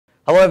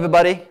Hello,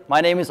 everybody. My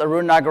name is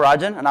Arun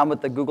Nagarajan, and I'm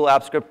with the Google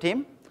Apps Script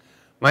team.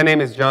 My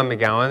name is John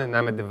McGowan, and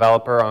I'm a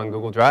developer on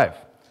Google Drive.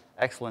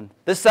 Excellent.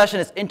 This session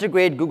is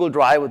Integrate Google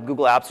Drive with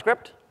Google Apps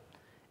Script,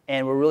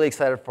 and we're really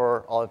excited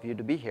for all of you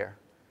to be here.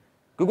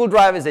 Google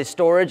Drive is a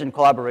storage and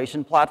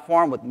collaboration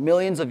platform with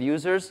millions of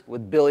users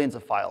with billions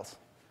of files.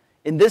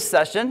 In this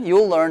session,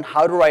 you'll learn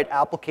how to write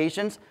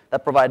applications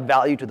that provide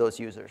value to those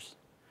users.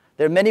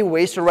 There are many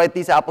ways to write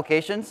these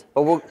applications,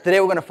 but today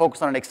we're going to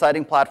focus on an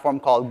exciting platform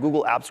called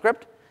Google Apps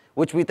Script,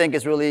 which we think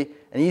is really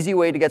an easy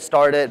way to get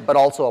started, but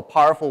also a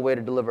powerful way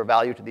to deliver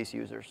value to these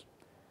users.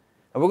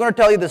 And we're going to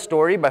tell you this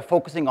story by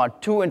focusing on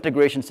two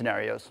integration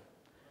scenarios.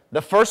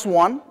 The first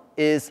one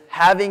is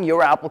having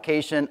your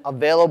application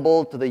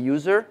available to the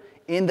user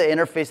in the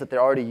interface that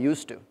they're already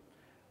used to,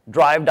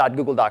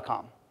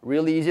 drive.google.com.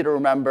 Really easy to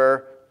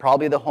remember,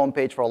 probably the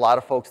homepage for a lot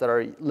of folks that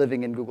are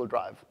living in Google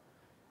Drive.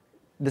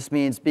 This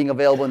means being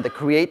available in the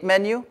Create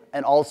menu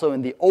and also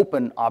in the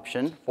Open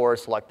option for a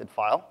selected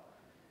file.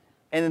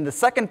 And then the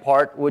second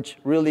part, which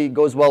really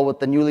goes well with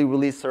the newly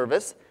released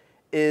service,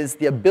 is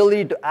the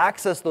ability to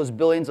access those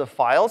billions of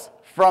files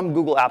from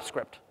Google Apps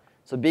Script.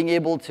 So being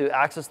able to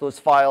access those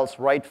files,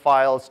 write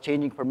files,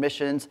 changing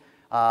permissions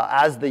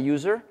as the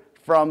user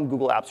from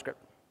Google Apps Script.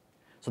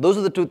 So those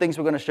are the two things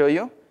we're going to show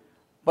you.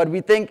 But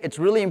we think it's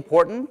really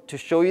important to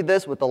show you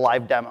this with a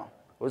live demo.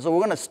 So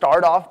we're going to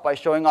start off by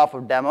showing off a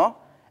demo,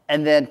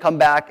 and then come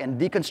back and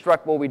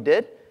deconstruct what we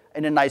did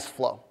in a nice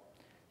flow.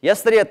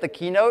 Yesterday at the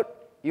keynote,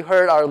 you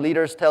heard our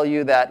leaders tell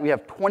you that we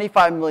have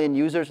 25 million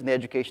users in the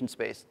education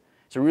space.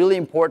 It's a really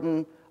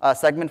important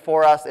segment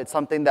for us. It's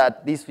something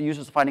that these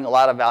users are finding a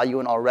lot of value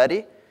in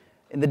already.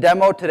 In the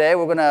demo today,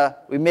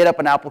 we made up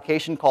an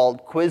application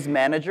called Quiz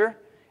Manager.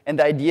 And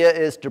the idea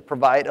is to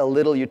provide a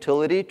little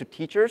utility to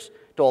teachers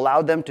to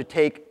allow them to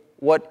take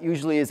what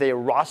usually is a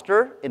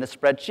roster in a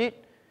spreadsheet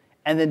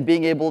and then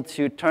being able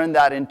to turn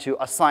that into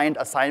assigned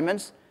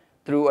assignments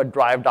through a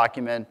Drive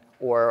document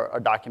or a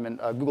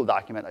Google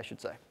document, I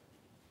should say.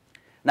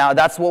 Now,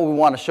 that's what we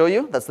want to show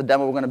you. That's the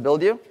demo we're going to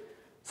build you.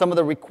 Some of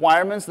the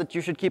requirements that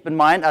you should keep in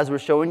mind as we're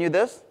showing you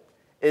this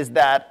is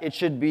that it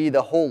should be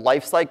the whole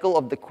life cycle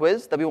of the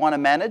quiz that we want to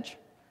manage,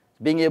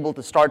 being able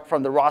to start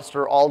from the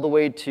roster all the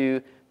way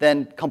to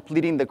then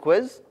completing the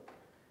quiz.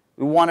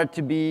 We want it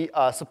to be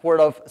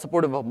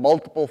supportive of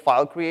multiple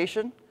file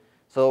creation.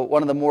 So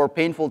one of the more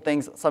painful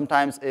things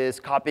sometimes is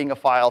copying a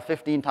file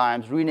 15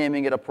 times,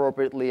 renaming it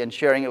appropriately, and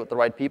sharing it with the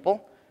right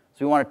people.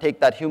 So we want to take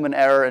that human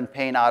error and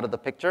pain out of the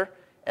picture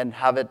and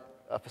have it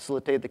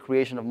facilitate the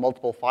creation of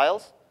multiple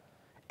files.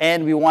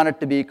 And we want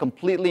it to be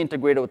completely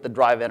integrated with the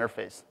Drive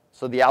interface.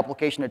 So the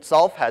application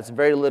itself has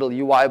very little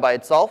UI by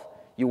itself.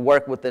 You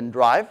work within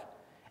Drive.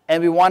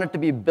 And we want it to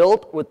be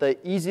built with an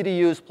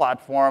easy-to-use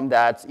platform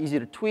that's easy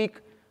to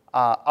tweak,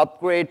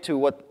 upgrade to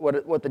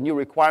what the new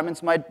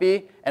requirements might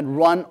be, and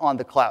run on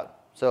the cloud.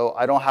 So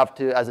I don't have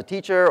to, as a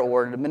teacher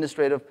or an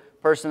administrative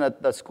person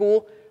at the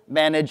school,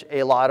 manage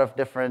a lot of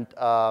different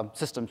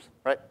systems,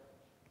 right?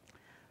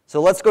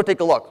 So let's go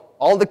take a look.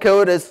 All the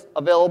code is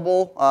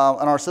available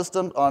on our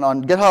system,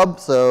 on GitHub,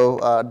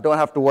 so don't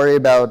have to worry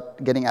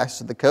about getting access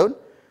to the code.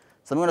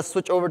 So I'm going to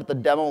switch over to the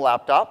demo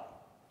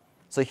laptop.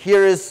 So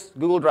here is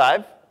Google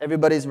Drive.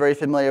 Everybody's very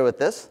familiar with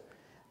this.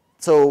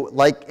 So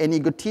like any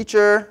good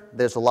teacher,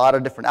 there's a lot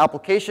of different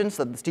applications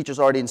that this teacher's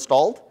already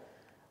installed.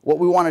 What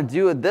we want to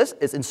do with this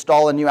is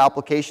install a new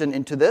application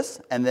into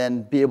this and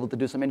then be able to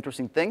do some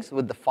interesting things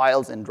with the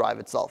files in Drive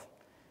itself.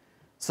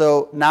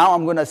 So now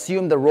I'm going to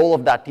assume the role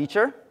of that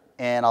teacher,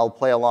 and I'll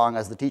play along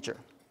as the teacher.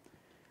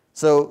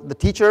 So the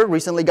teacher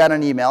recently got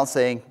an email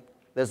saying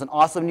there's an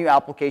awesome new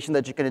application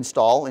that you can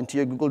install into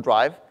your Google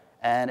Drive,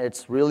 and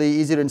it's really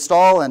easy to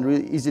install and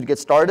really easy to get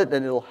started,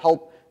 and it'll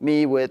help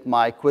me with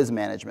my quiz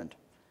management.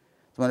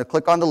 So I'm going to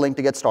click on the link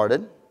to get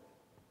started.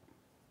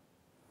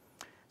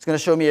 It's going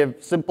to show me a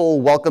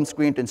simple welcome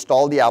screen to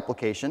install the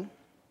application.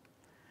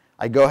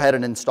 I go ahead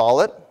and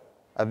install it.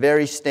 A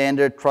very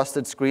standard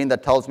trusted screen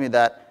that tells me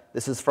that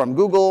this is from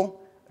Google.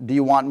 Do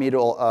you want me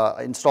to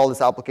install this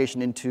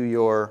application into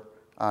your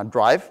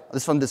Drive?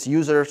 This is from this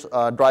user's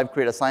Drive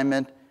create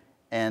assignment,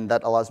 and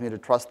that allows me to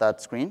trust that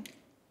screen.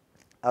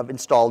 I've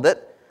installed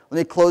it. Let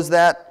me close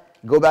that,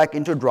 go back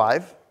into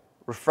Drive,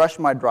 refresh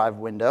my Drive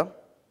window,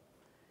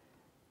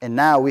 and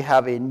now we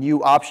have a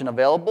new option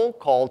available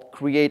called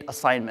Create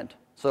Assignment.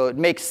 So it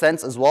makes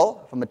sense as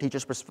well from a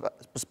teacher's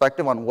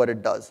perspective on what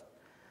it does.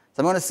 So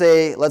I'm going to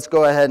say, let's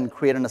go ahead and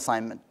create an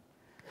assignment.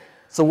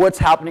 So what's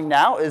happening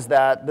now is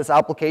that this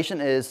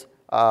application is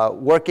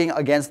working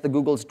against the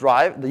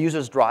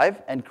user's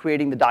Drive, and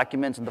creating the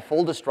documents and the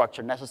folder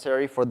structure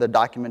necessary for the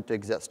document to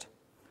exist.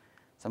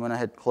 So I'm going to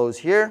hit close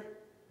here,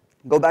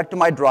 go back to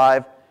my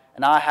Drive,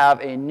 and I have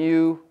a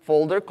new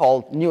folder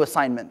called New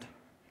Assignment.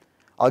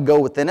 I'll go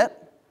within it,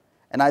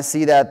 and I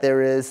see that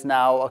there is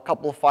now a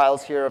couple of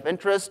files here of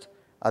interest.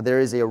 There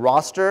is a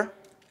roster,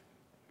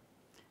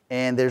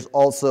 and there's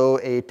also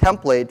a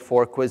template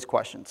for quiz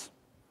questions.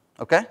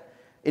 Okay?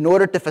 In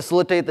order to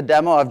facilitate the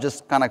demo, I've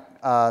just kind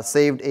of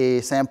saved a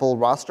sample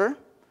roster.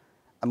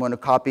 I'm going to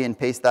copy and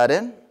paste that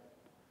in.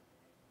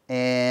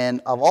 And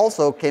we've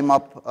also come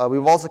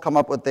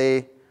up with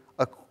a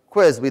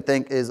quiz we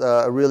think is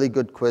a really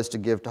good quiz to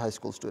give to high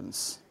school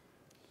students.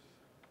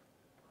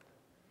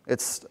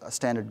 It's a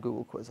standard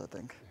Google quiz, I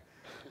think.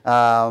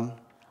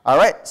 All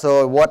right,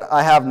 so what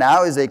I have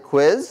now is a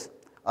quiz,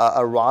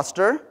 a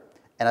roster,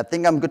 and I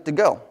think I'm good to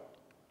go.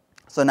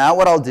 So now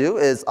what I'll do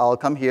is I'll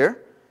come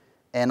here,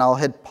 and I'll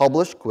hit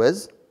Publish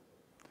Quiz,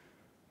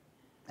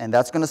 and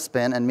that's going to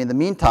spin. And in the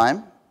meantime,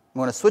 I'm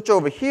going to switch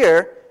over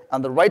here.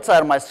 On the right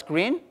side of my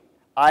screen,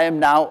 I am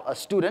now a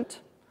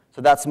student,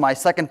 so that's my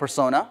second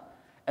persona.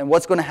 And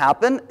what's going to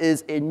happen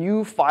is a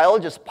new file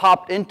just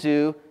popped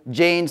into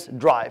Jane's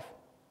drive.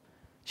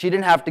 She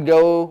didn't have to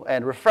go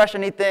and refresh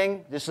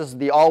anything. This is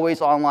the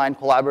always online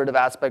collaborative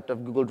aspect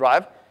of Google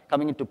Drive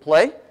coming into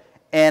play.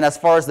 And as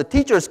far as the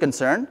teacher is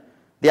concerned,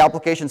 the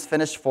application's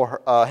finished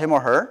for him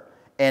or her.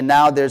 And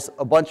now there's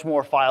a bunch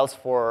more files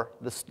for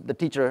the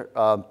teacher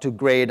to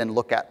grade and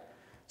look at.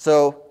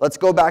 So let's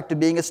go back to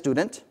being a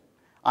student.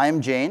 I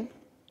am Jane.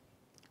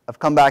 I've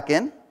come back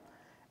in.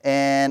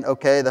 And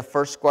OK, the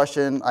first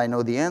question I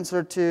know the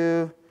answer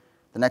to.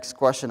 The next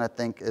question I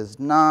think is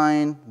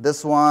 9.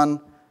 This one,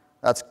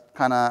 that's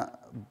kind of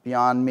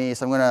beyond me.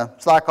 So I'm going to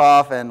slack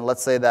off, and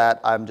let's say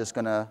that I'm just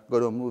going to go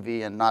to a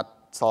movie and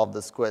not solve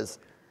this quiz.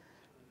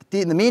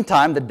 In the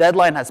meantime, the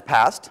deadline has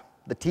passed.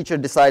 The teacher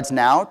decides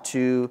now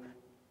to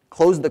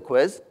close the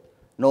quiz.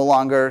 No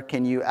longer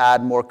can you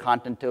add more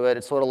content to it.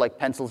 It's sort of like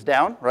pencils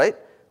down, right?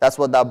 That's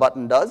what that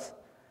button does.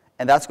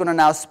 And that's going to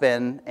now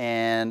spin,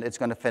 and it's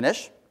going to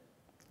finish.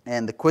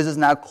 And the quiz is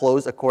now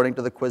closed according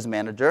to the quiz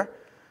manager.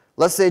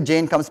 Let's say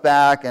Jane comes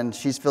back, and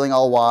she's feeling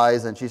all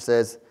wise, and she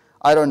says,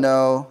 I don't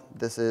know,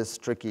 this is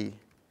tricky.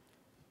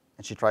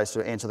 And she tries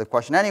to answer the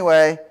question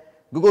anyway.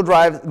 Google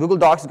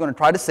Docs is going to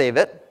try to save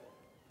it.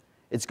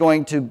 It's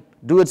going to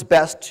do its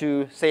best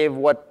to save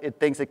what it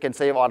thinks it can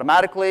save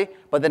automatically,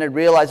 but then it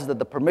realizes that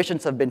the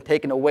permissions have been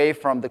taken away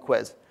from the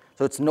quiz.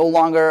 So it's no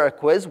longer a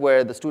quiz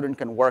where the student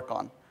can work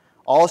on.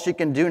 All she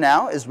can do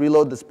now is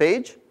reload this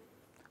page,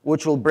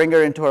 which will bring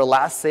her into her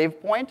last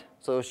save point.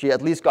 So she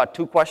at least got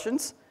 2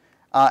 questions,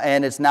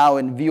 and it's now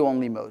in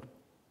view-only mode,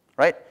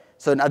 right?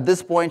 So at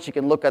this point, she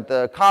can look at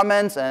the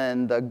comments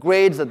and the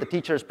grades that the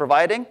teacher is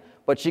providing,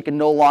 but she can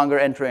no longer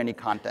enter any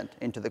content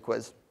into the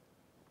quiz.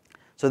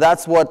 So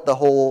that's what the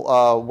whole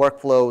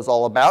workflow is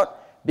all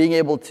about, being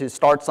able to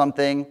start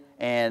something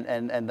and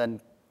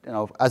then,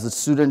 as a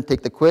student,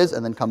 take the quiz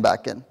and then come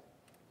back in.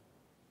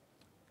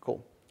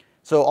 Cool.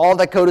 So all of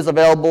that code is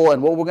available,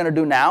 and what we're going to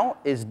do now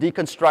is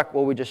deconstruct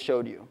what we just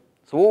showed you.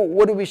 So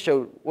what do we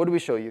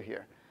show you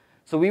here?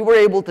 So we were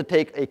able to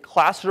take a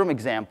classroom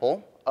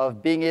example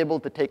of being able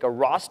to take a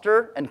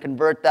roster and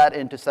convert that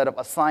into a set of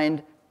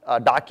assigned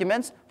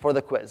documents for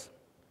the quiz.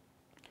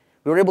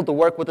 We were able to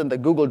work within the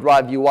Google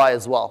Drive UI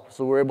as well,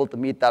 so we were able to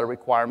meet that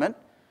requirement.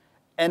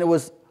 And it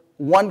was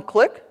one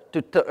click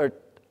to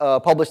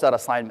publish that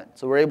assignment.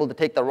 So we're able to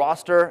take the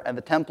roster and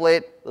the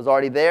template that was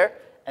already there,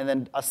 and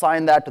then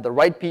assign that to the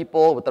right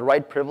people with the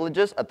right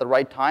privileges at the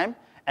right time,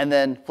 and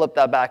then flip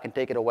that back and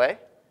take it away.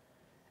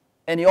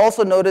 And you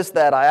also notice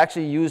that I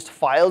actually used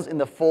files in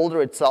the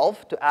folder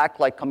itself to act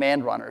like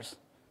command runners.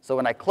 So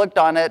when I clicked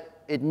on it,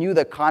 it knew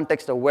the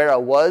context of where I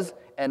was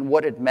and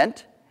what it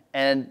meant,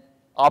 and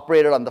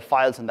operated on the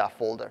files in that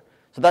folder.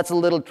 So that's a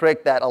little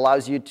trick that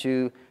allows you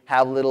to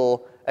have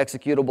little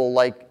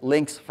executable-like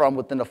links from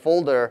within a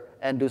folder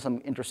and do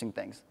some interesting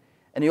things.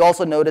 And you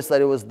also notice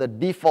that it was the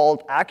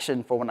default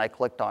action for when I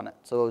clicked on it.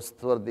 So it was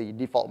sort of the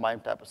default MIME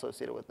type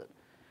associated with it.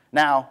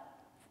 Now,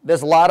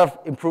 there's a lot of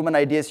improvement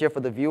ideas here for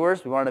the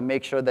viewers. We wanted to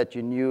make sure that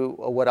you knew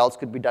what else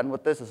could be done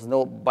with this. This is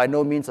by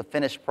no means a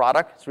finished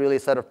product. It's really a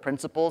set of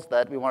principles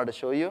that we wanted to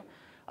show you.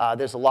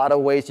 There's a lot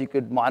of ways you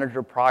could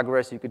monitor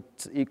progress. You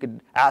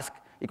could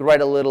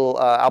write a little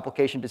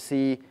application to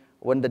see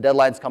when the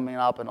deadline's coming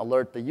up and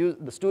alert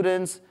the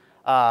students.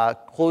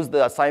 Close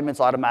the assignments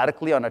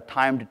automatically on a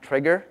timed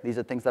trigger. These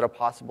are things that are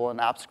possible in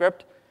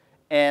AppScript.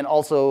 And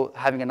also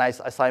having a nice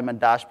assignment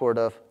dashboard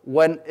of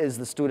when is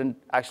the student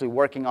actually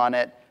working on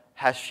it.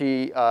 Has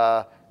she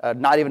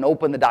not even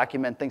opened the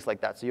document, things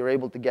like that. So you're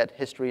able to get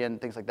history and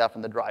things like that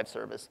from the Drive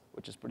service,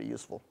 which is pretty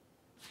useful.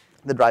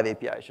 The Drive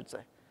API, I should say.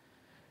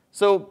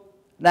 So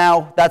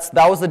now that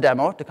was the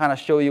demo to kind of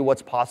show you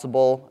what's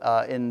possible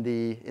in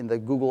the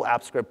Google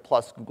AppScript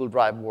plus Google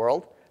Drive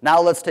world. Now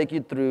let's take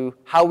you through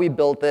how we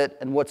built it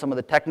and what some of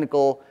the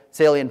technical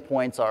salient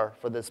points are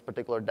for this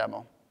particular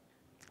demo.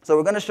 So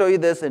we're going to show you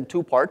this in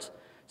 2 parts.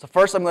 So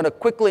first, I'm going to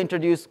quickly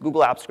introduce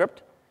Google AppScript.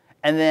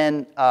 And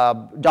then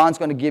John's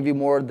going to give you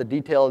more of the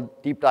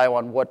detailed deep dive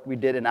on what we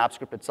did in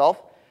AppScript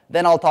itself.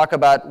 Then I'll talk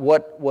about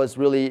what was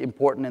really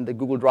important in the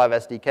Google Drive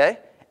SDK.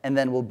 And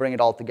then we'll bring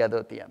it all together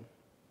at the end.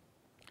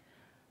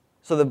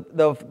 So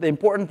the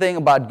important thing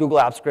about Google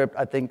AppScript,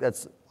 I think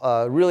that's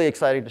really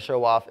exciting to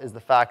show off, is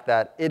the fact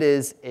that it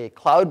is a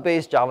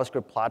cloud-based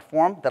JavaScript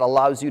platform that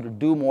allows you to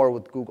do more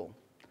with Google.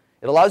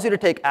 It allows you to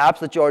take apps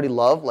that you already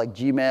love, like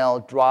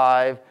Gmail,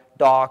 Drive,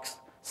 Docs,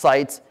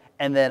 Sites,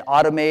 and then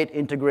automate,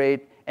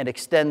 integrate, and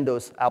extend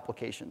those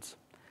applications.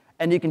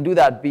 And you can do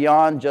that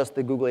beyond just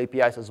the Google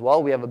APIs as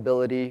well. We have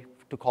ability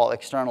to call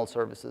external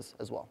services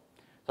as well.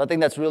 So I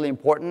think that's really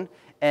important.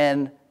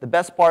 And the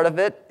best part of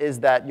it is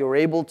that you're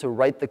able to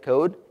write the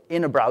code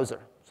in a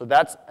browser. So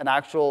that's an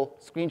actual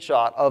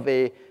screenshot of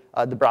the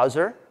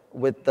browser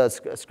with the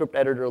script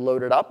editor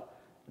loaded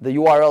up. The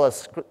URL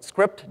is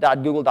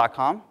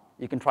script.google.com.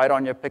 You can try it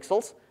on your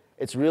Pixels.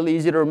 It's really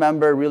easy to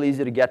remember, really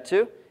easy to get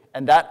to.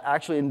 And that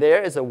actually in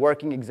there is a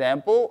working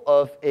example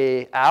of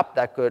an app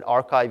that could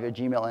archive your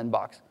Gmail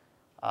inbox.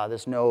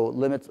 There's no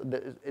limits.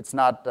 It's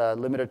not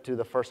limited to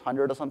the first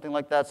 100 or something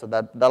like that, so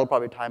that'll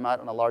probably time out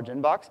on a large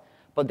inbox.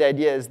 But the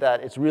idea is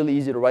that it's really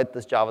easy to write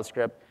this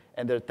JavaScript,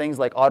 and there are things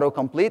like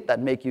autocomplete that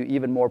make you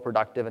even more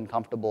productive and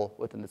comfortable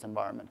within this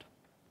environment.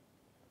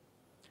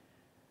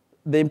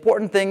 The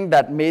important thing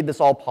that made this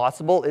all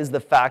possible is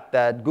the fact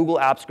that Google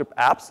Apps Script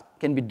apps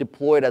can be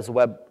deployed as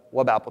web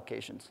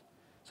applications.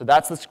 So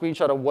that's the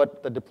screenshot of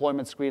what the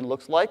deployment screen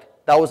looks like.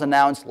 That was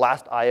announced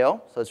last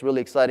I/O, so it's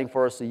really exciting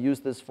for us to use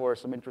this for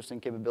some interesting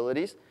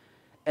capabilities.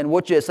 And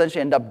what you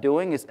essentially end up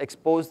doing is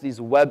expose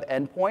these web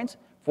endpoints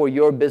for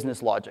your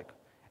business logic.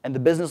 And the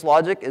business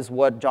logic is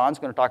what John's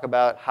going to talk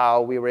about,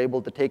 how we were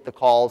able to take the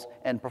calls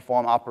and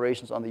perform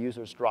operations on the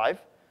user's drive.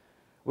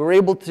 We were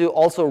able to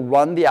also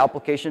run the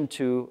application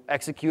to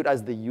execute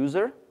as the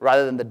user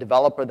rather than the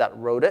developer that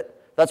wrote it.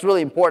 That's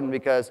really important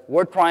because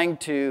we're trying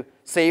to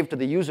save to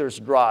the user's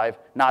drive,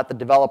 not the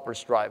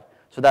developer's drive.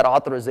 So that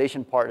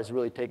authorization part is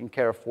really taken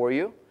care of for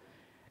you.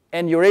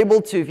 And you're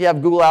able to, if you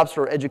have Google Apps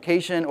for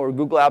Education or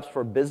Google Apps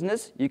for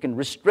Business, you can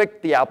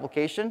restrict the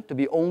application to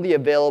be only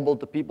available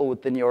to people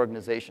within your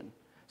organization.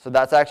 So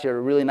that's actually a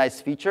really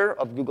nice feature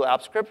of Google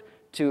Apps Script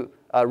to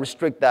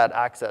restrict that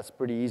access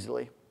pretty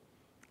easily.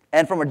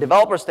 And from a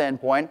developer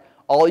standpoint,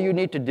 all you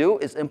need to do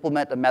is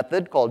implement a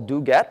method called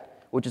doGet,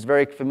 which is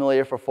very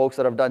familiar for folks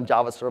that have done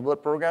Java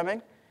servlet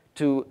programming,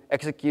 to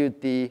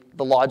execute the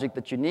logic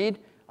that you need,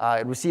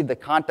 receive the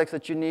context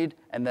that you need,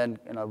 and then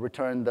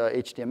return the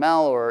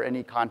HTML or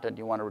any content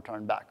you want to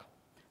return back.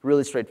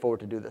 Really straightforward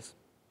to do this.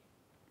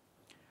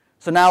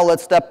 So now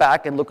let's step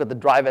back and look at the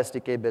Drive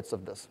SDK bits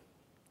of this.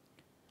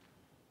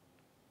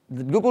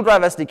 The Google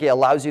Drive SDK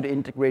allows you to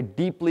integrate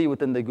deeply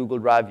within the Google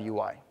Drive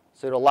UI.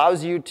 So it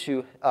allows you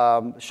to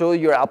show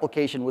your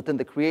application within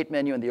the Create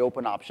menu and the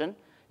Open option.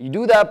 You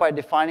do that by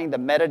defining the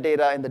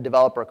metadata in the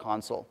developer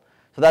console.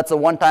 So that's a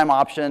one-time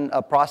option,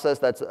 a process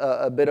that's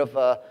a bit of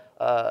a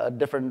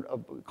different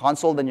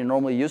console than you're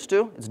normally used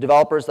to. It's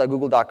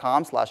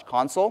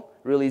developers.google.com/console.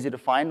 Really easy to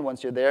find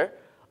once you're there.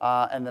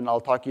 And then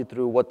I'll talk you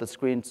through what the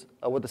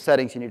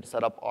settings you need to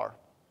set up are.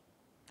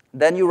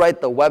 Then you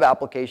write the web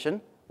application,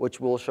 which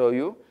we showed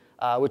you,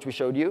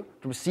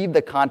 to receive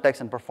the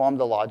context and perform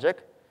the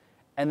logic.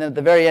 And then at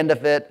the very end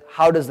of it,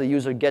 how does the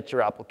user get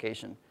your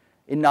application?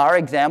 In our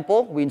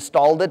example, we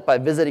installed it by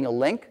visiting a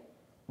link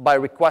by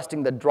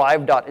requesting the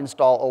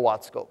drive.install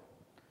OAuth scope.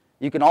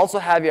 You can also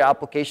have your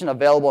application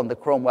available in the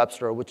Chrome Web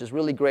Store, which is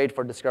really great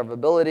for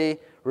discoverability,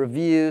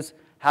 reviews,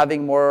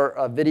 having more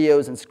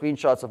videos and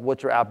screenshots of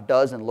what your app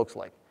does and looks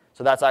like.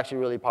 So that's actually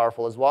really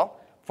powerful as well.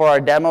 For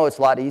our demo, it's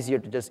a lot easier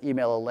to just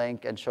email a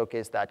link and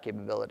showcase that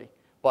capability.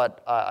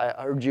 But I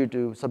urge you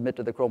to submit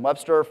to the Chrome Web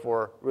Store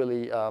for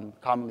really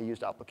commonly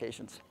used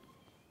applications.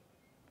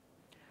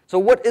 So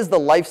what is the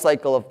life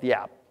cycle of the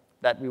app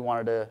that we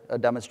wanted to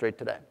demonstrate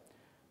today?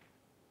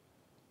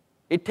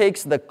 It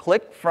takes the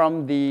click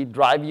from the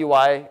Drive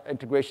UI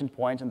integration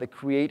points and the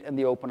Create and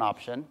the Open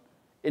option,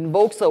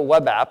 invokes a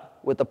web app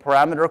with a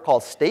parameter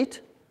called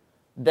state,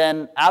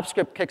 then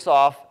AppScript kicks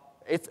off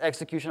its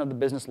execution of the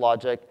business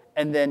logic,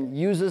 and then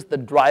uses the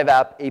Drive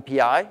App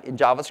API in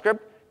JavaScript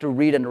to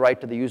read and write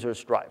to the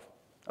user's drive.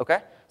 Okay?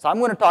 So I'm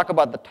going to talk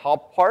about the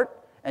top part,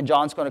 and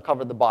John's going to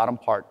cover the bottom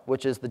part,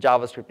 which is the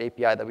JavaScript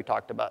API that we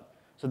talked about.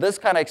 So this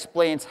kind of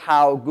explains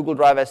how Google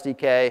Drive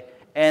SDK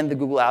and the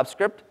Google Apps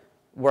Script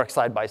work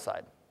side by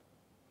side.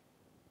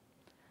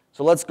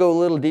 So let's go a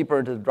little deeper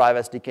into the Drive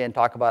SDK and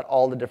talk about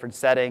all the different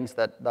settings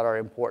that are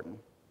important.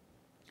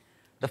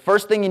 The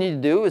first thing you need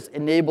to do is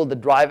enable the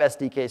Drive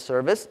SDK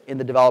service in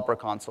the developer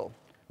console.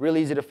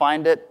 Really easy to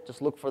find it.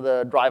 Just look for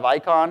the Drive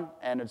icon,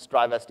 and it's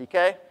Drive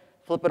SDK.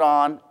 Flip it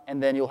on,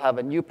 and then you'll have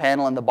a new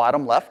panel in the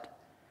bottom left.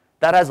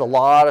 That has a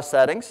lot of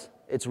settings.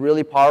 It's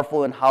really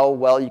powerful in how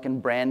well you can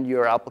brand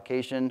your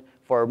application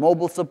for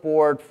mobile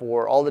support,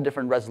 for all the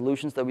different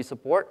resolutions that we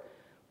support.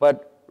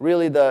 But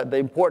really, the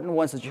important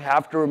ones that you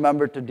have to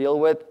remember to deal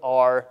with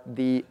are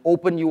the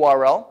open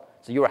URL.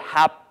 So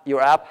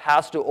your app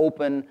has to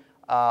open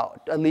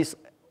at least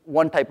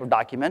one type of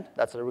document.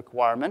 That's a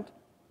requirement.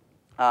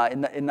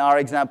 In our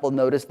example,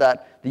 notice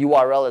that the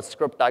URL is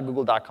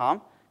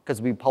script.google.com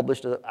because we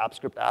published an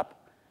AppScript app.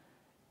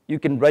 You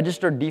can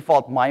register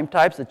default MIME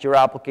types that your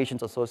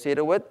application's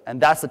associated with,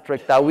 and that's the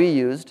trick that we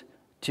used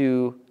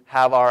to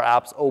have our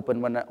apps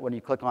open when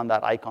you click on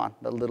that icon,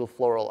 the little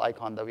floral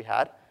icon that we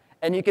had.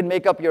 And you can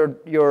make up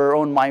your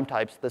own MIME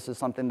types. This is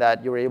something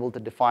that you're able to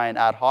define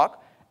ad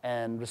hoc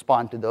and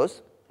respond to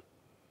those.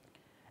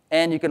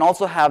 And you can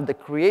also have the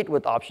Create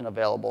With option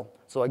available.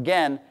 So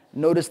again,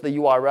 notice the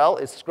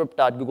URL is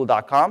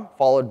script.google.com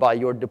followed by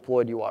your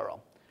deployed URL.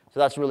 So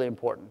that's really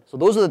important. So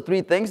those are the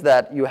 3 things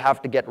that you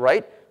have to get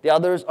right. The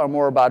others are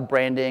more about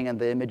branding and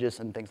the images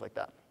and things like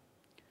that.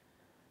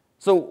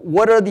 So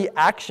what are the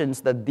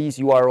actions that these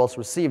URLs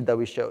receive that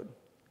we showed?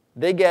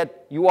 They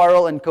get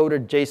URL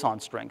encoded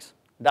JSON strings.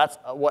 That's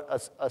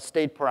what a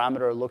state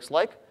parameter looks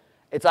like.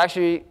 It's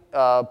actually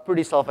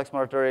pretty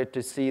self-explanatory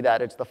to see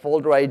that it's the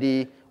folder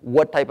ID,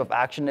 what type of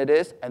action it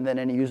is, and then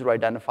any user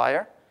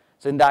identifier.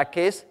 So in that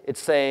case,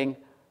 it's saying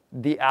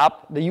the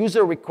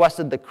user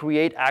requested the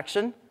create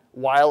action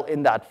while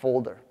in that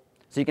folder.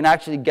 So you can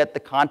actually get the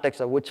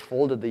context of which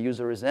folder the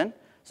user is in.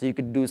 So you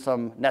could do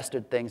some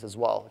nested things as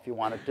well if you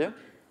wanted to.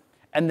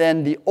 And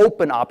then the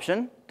open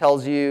option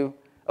tells you,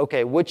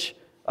 OK, which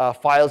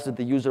files did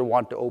the user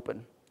want to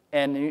open.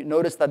 And you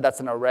notice that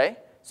that's an array.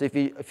 So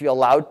if you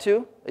allow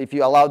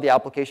the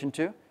application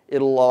to,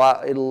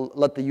 it'll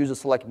let the user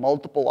select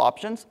multiple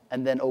options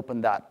and then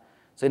open that.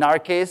 So in our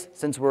case,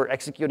 since we're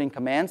executing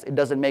commands, it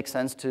doesn't make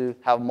sense to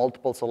have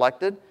multiple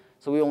selected.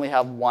 So we only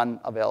have one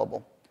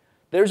available.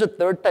 There's a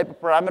third type of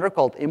parameter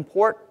called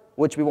import,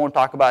 which we won't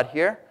talk about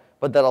here,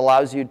 but that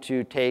allows you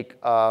to take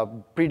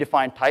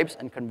predefined types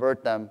and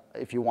convert them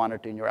if you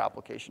wanted to in your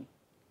application.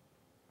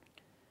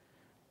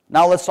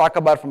 Now let's talk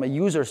about from a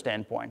user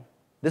standpoint.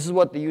 This is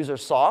what the user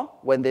saw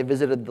when they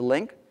visited the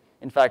link.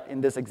 In fact, in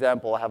this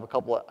example, I have a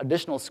couple of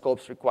additional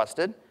scopes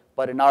requested.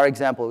 But in our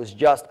example, it was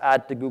just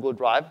add to Google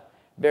Drive.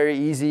 Very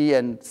easy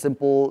and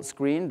simple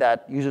screen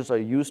that users are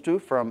used to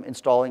from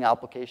installing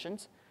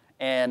applications.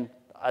 And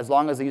as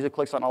long as the user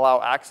clicks on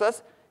Allow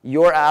Access,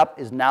 your app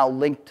is now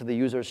linked to the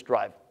user's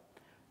drive.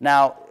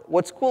 Now,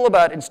 what's cool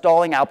about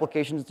installing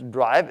applications to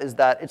Drive is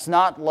that it's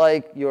not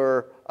like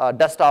your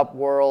desktop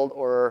world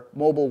or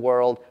mobile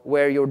world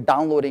where you're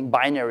downloading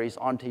binaries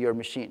onto your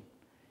machine.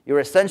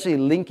 You're essentially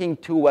linking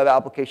 2 web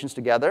applications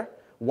together,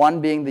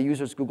 one being the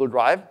user's Google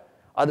Drive,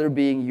 other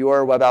being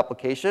your web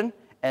application,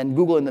 and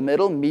Google in the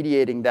middle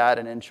mediating that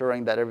and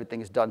ensuring that everything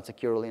is done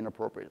securely and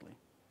appropriately.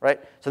 Right?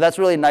 So that's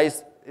really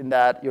nice in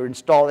that you're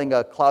installing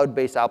a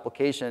cloud-based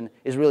application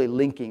is really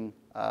linking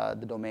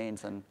the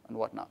domains and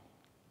whatnot.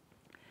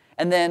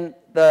 And then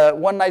the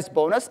one nice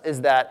bonus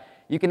is that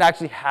you can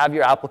actually have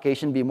your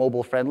application be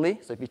mobile friendly.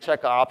 So if you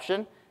check an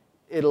option,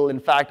 it'll in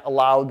fact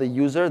allow the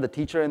user, the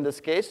teacher in this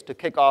case, to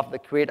kick off the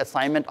create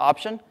assignment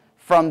option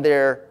from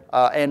their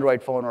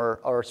Android phone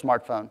or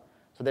smartphone.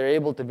 So they're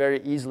able to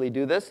very easily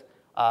do this.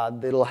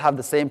 It'll have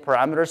the same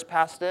parameters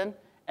passed in,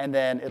 and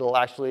then it'll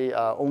actually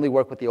only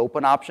work with the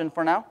open option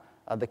for now.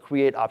 The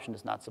create option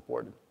is not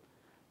supported.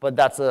 But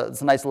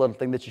it's a nice little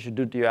thing that you should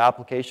do to your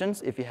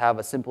applications if you have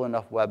a simple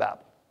enough web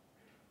app.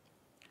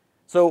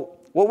 So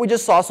what we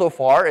just saw so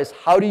far is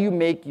how do you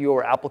make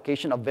your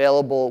application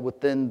available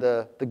within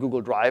the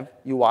Google Drive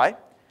UI.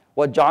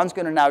 What John's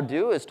going to now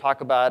do is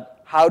talk about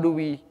how do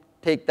we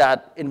take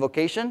that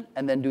invocation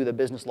and then do the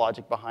business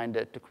logic behind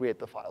it to create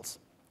the files.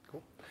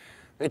 Cool.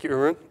 Thank you,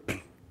 Arun.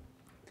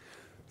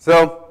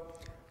 So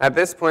at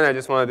this point, I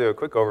just want to do a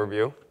quick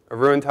overview.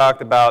 Arun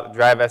talked about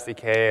Drive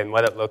SDK and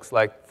what it looks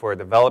like for a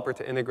developer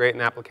to integrate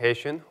an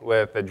application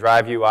with the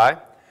Drive UI,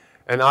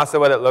 and also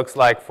what it looks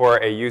like for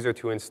a user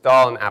to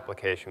install an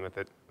application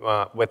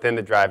within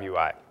the Drive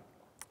UI.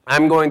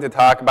 I'm going to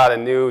talk about a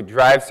new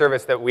Drive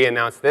service that we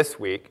announced this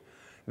week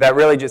that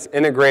really just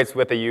integrates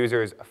with the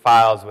user's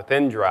files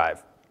within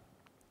Drive.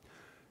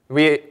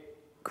 We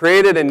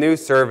created a new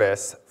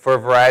service for a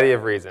variety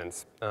of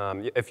reasons.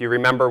 If you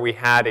remember, we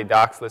had a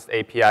DocsList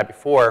API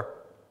before.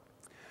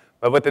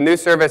 But with the new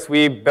service,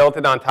 we built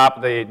it on top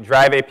of the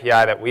Drive API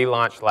that we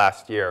launched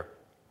last year.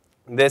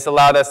 This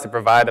allowed us to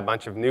provide a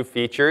bunch of new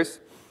features,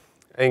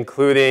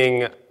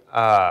 including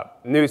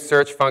new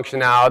search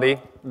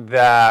functionality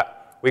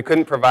that we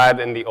couldn't provide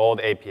in the old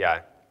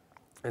API.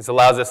 This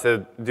allows us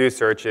to do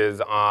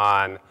searches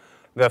on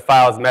the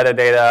file's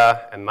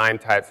metadata and MIME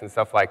types and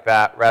stuff like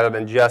that, rather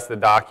than just the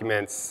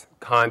document's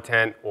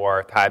content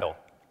or title.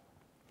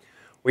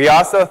 We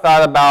also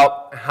thought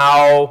about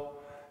how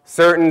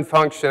certain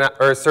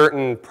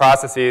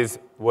processes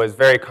was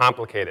very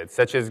complicated,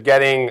 such as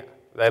getting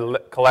a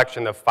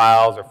collection of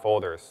files or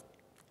folders.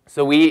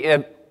 So we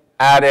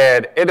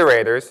added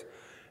iterators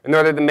in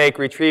order to make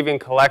retrieving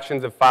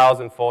collections of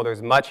files and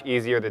folders much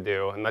easier to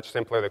do and much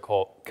simpler to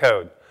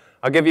code.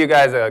 I'll give you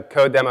guys a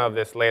code demo of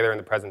this later in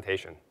the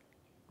presentation.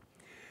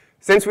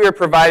 Since we were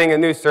providing a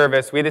new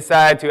service, we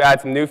decided to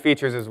add some new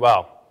features as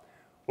well.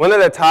 One of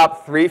the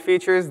top 3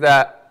 features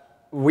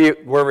that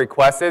were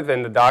requested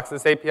in the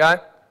DocsList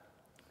API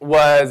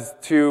was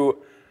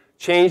to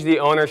change the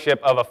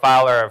ownership of a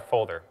file or a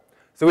folder.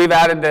 So we've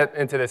added that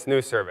into this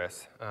new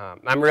service.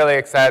 I'm really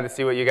excited to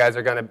see what you guys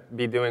are going to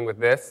be doing with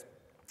this,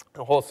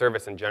 the whole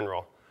service in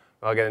general.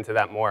 I'll get into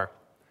that more.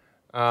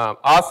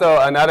 Also,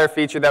 another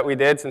feature that we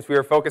did, since we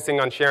were focusing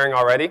on sharing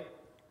already,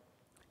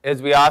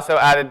 is we also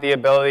added the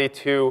ability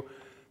to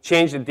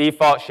change the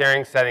default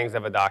sharing settings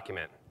of a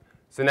document.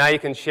 So now you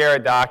can share a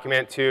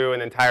document to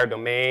an entire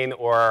domain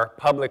or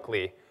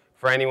publicly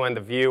for anyone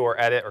to view or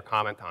edit or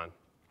comment on.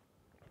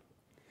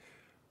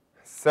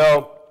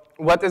 So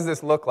what does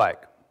this look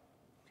like?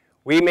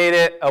 We made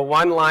it a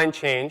one-line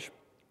change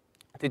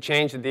to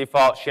change the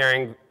default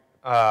sharing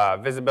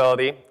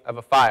visibility of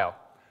a file.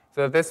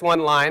 So with this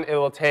one line, it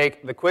will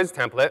take the quiz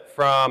template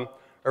from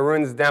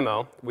Arun's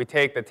demo. We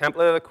take the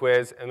template of the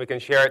quiz, and we can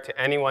share it to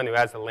anyone who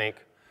has the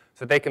link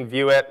so they can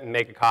view it and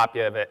make a copy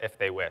of it if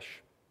they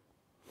wish.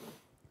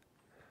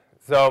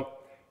 So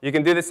you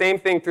can do the same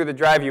thing through the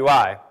Drive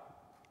UI,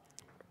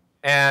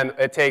 and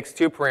it takes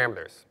two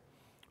parameters.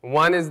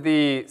 One is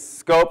the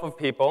scope of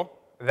people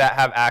that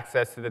have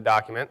access to the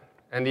document,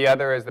 and the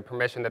other is the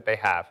permission that they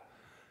have.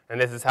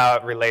 And this is how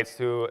it relates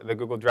to the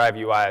Google Drive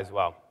UI as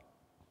well.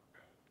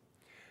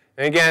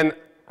 And again,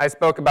 I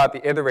spoke about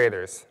the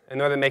iterators in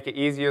order to make it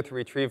easier to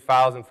retrieve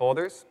files and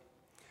folders.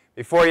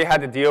 Before you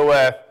had to deal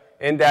with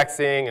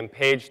indexing and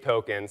page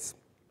tokens.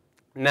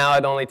 Now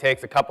it only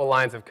takes a couple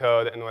lines of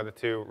code in order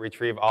to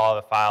retrieve all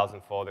the files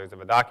and folders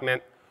of a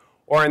document.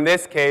 Or in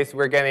this case,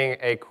 we're getting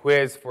a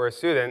quiz for a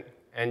student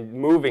and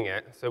moving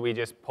it, so we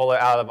just pull it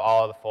out of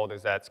all of the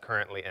folders that's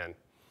currently in.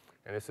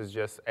 And this is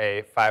just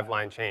a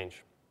 5-line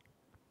change.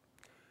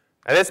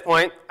 At this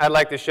point, I'd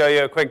like to show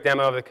you a quick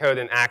demo of the code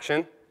in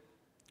action.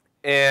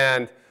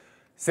 And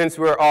since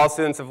we're all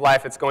students of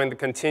life, it's going to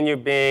continue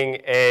being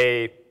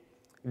a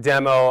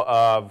demo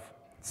of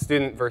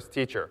student versus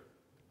teacher.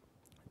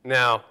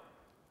 Now,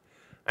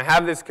 I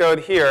have this code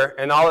here,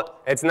 and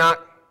it's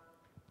not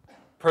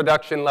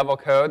production level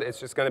code. It's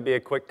just going to be a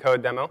quick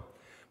code demo.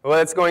 But what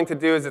it's going to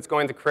do is it's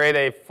going to create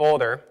a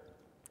folder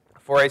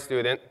for a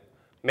student,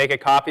 make a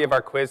copy of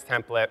our quiz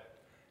template,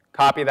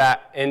 copy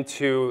that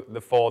into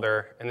the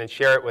folder, and then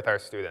share it with our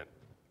student.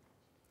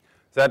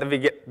 So at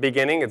the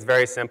beginning, it's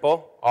very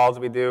simple. All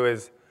we do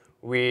is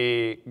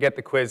we get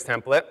the quiz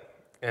template,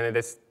 and it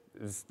is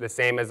the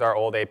same as our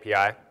old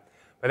API.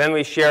 But then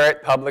we share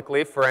it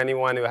publicly for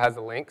anyone who has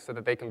a link so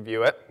that they can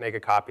view it, make a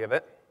copy of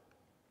it.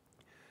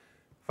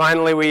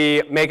 Finally,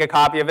 we make a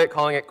copy of it,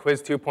 calling it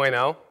Quiz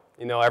 2.0.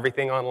 You know,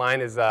 everything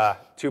online is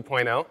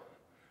 2.0.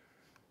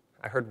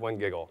 I heard one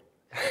giggle.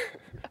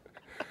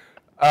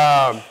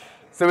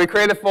 So we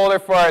create a folder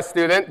for our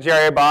student,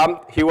 Jerry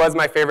Bob. He was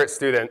my favorite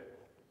student.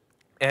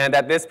 And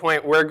at this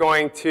point, we're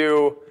going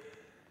to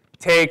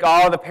take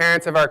all the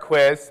parents of our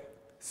quiz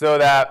so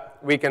that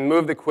we can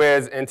move the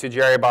quiz into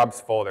Jerry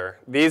Bob's folder.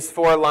 These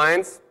 4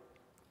 lines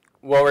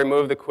will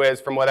remove the quiz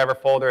from whatever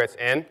folder it's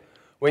in.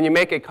 When you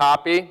make a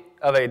copy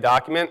of a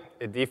document,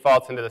 it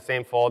defaults into the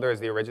same folder as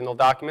the original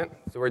document.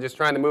 So we're just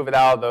trying to move it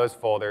out of those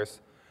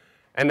folders.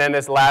 And then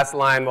this last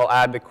line will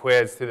add the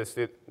quiz to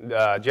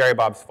the Jerry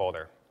Bob's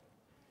folder.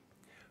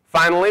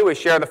 Finally, we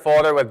share the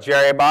folder with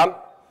Jerry Bob,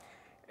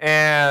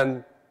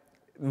 and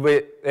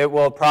it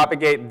will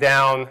propagate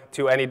down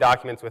to any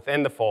documents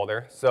within the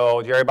folder.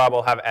 So Jerry Bob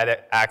will have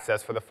edit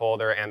access for the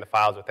folder and the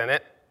files within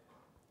it.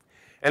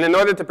 And in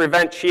order to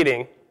prevent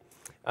cheating,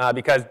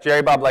 because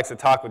Jerry Bob likes to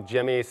talk with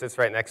Jimmy, he sits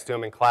right next to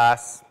him in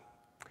class.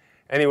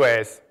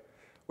 Anyways,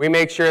 we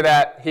make sure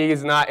that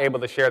he's not able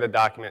to share the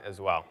document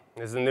as well.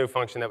 This is a new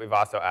function that we've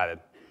also added.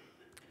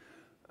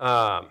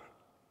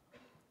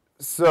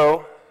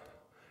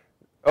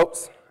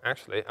 Oops,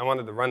 actually, I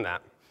wanted to run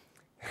that.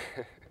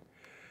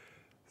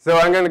 So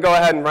I'm going to go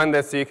ahead and run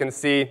this so you can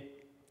see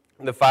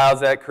the files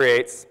that it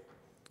creates.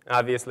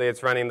 Obviously,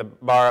 it's running the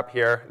bar up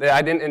here.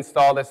 I didn't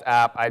install this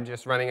app. I'm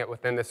just running it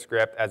within the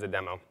script as a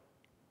demo.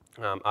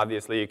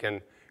 Obviously, you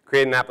can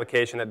create an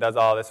application that does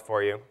all this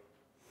for you.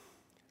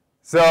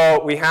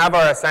 So we have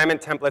our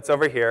assignment templates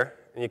over here.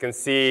 And you can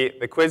see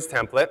the quiz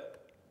template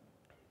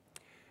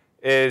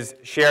is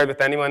shared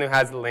with anyone who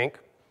has the link,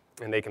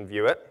 and they can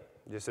view it,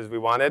 just as we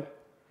wanted.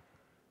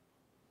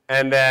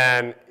 And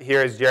then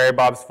here is Jerry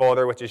Bob's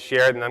folder, which is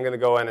shared, and I'm going to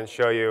go in and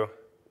show you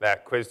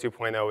that Quiz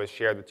 2.0 is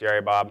shared with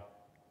Jerry Bob.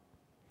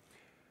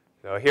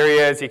 So here he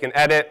is. He can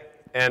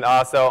edit, and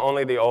also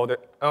only the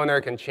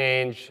owner can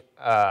change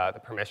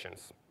the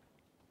permissions.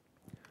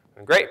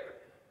 And great.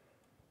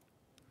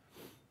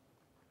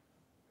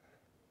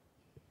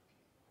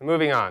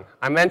 Moving on.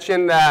 I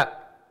mentioned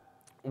that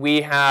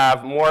we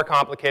have more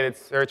complicated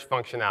search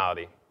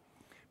functionality.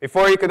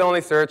 Before, you could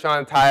only search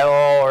on title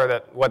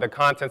or what the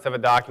contents of a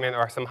document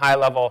or some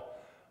high-level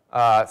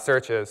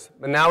searches.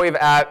 But now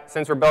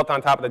since we're built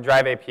on top of the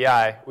Drive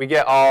API, we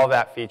get all of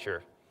that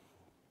feature.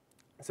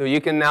 So you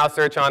can now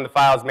search on the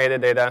file's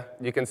metadata.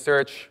 You can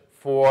search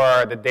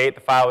for the date the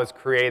file was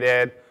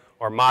created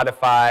or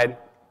modified,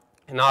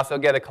 and also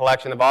get a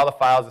collection of all the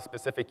files a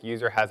specific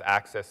user has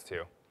access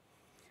to.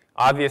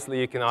 Obviously,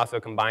 you can also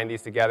combine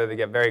these together to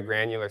get very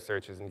granular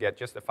searches and get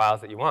just the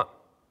files that you want.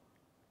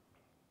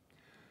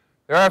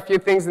 There are a few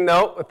things to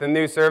note with the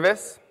new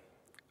service.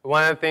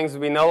 One of the things is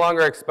we no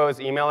longer expose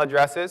email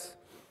addresses.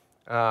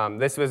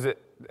 This was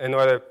in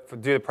order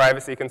due to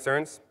privacy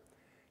concerns.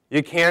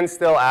 You can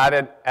still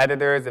add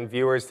editors and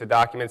viewers to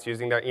documents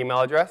using their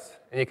email address.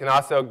 And you can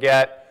also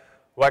get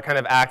what kind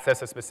of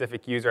access a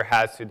specific user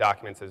has to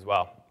documents as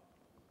well.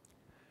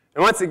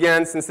 And once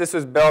again, since this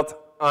was built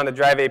on the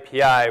Drive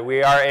API,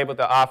 we are able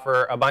to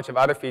offer a bunch of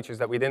other features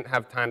that we didn't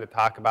have time to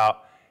talk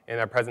about in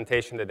our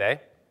presentation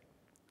today.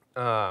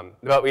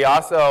 But we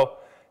also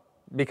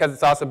because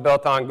it's also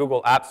built on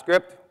Google Apps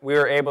Script, we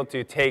were able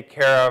to take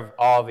care of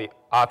all the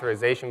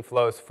authorization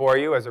flows for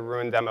you, as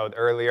Arun demoed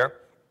earlier.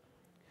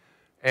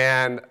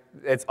 And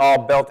it's all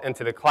built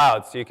into the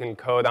cloud, so you can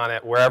code on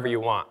it wherever you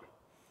want.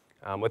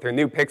 With your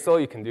new Pixel,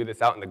 you can do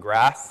this out in the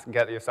grass,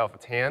 get yourself a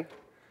tan.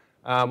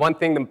 One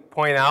thing to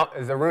point out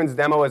is Arun's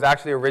demo was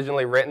actually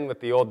originally written with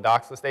the old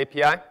Docs-list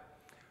API,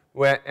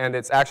 and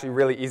it's actually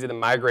really easy to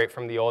migrate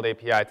from the old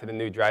API to the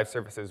new Drive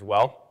service as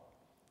well.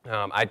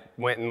 I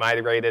went and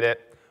migrated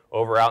it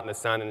over out in the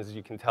sun, and as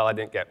you can tell, I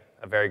didn't get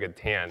a very good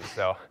tan,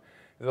 so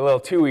it's a little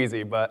too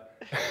easy,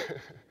 but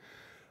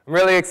I'm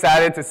really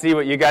excited to see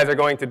what you guys are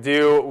going to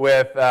do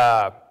with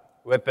the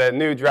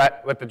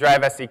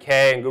Drive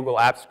SDK and Google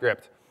Apps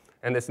Script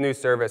and this new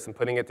service and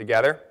putting it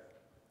together.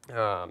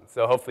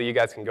 So hopefully you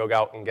guys can go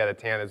out and get a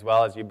tan as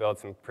well as you build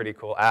some pretty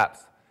cool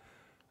apps.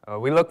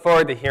 We look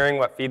forward to hearing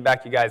what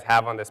feedback you guys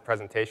have on this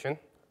presentation.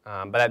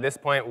 But at this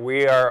point,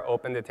 we are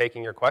open to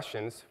taking your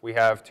questions. We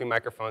have 2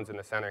 microphones in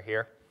the center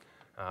here.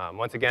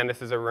 Once again,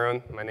 this is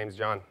Arun. My name's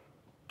John.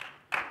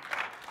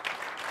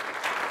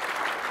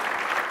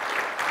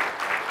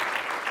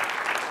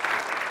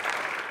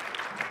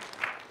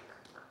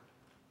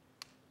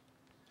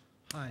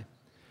 Hi.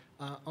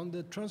 On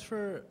the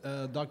transfer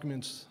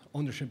documents,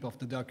 ownership of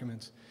the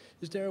documents,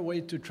 is there a way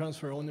to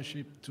transfer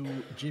ownership to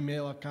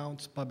Gmail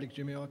accounts, public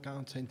Gmail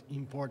accounts, and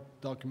import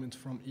documents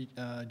from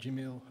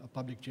Gmail, a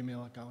public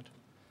Gmail account?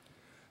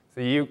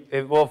 So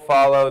it will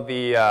follow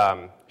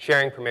the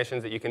sharing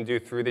permissions that you can do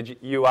through the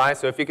UI.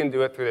 So if you can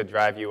do it through the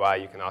Drive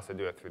UI, you can also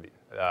do it through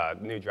the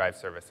new Drive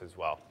service as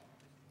well.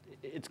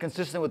 It's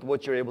consistent with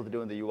what you're able to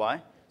do in the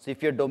UI. So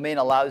if your domain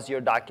allows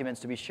your documents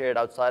to be shared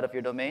outside of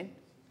your domain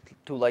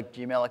to like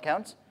Gmail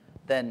accounts,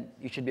 then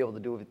you should be able to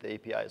do it with the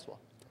API as well.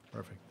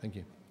 Perfect. Thank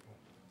you.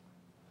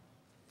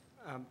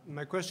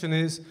 My question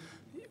is,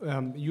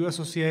 you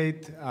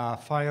associate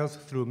files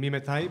through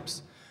meme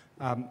types.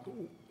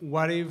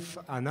 What if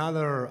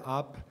another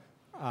app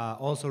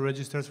also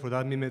registers for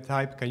that meme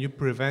type? Can you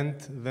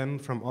prevent them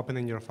from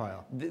opening your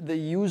file? The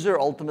user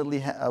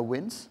ultimately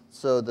wins.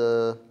 So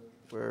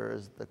where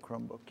is the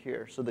Chromebook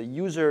here? So the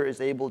user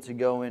is able to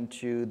go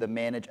into the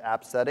manage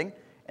app setting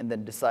and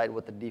then decide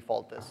what the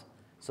default is.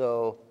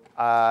 So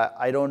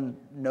I don't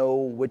know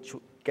which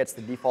gets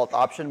the default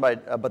option,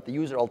 but the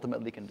user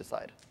ultimately can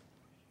decide.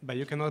 But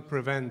you cannot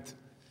prevent,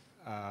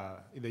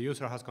 the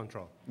user has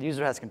control. The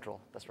user has control,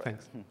 that's right.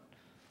 Thanks.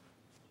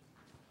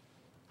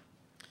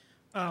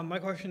 My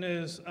question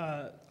is,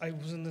 I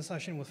was in the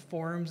session with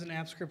forums and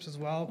app scripts as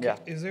well. Yeah.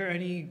 Is there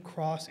any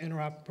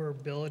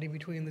cross-interoperability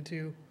between the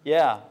two?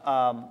 Yeah,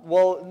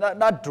 well,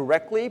 not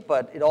directly,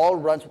 but it all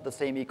runs with the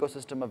same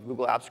ecosystem of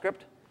Google Apps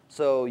Script.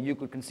 So you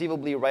could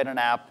conceivably write an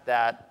app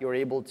that you're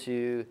able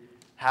to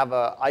have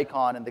an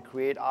icon in the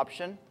create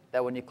option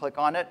that when you click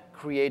on it,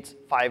 creates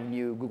 5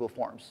 new Google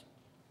Forms.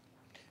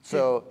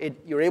 So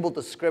you're able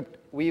to script,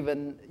 we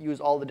even use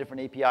all the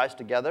different APIs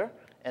together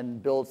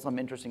and build some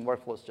interesting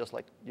workflows just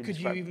like you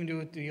described. Could you even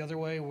do it the other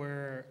way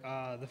where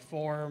the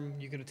form,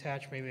 you could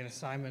attach maybe an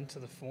assignment to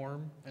the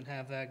form and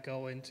have that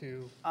go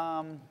into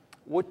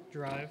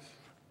Drive?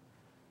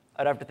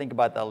 I'd have to think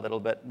about that a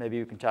little bit. Maybe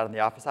you can chat in the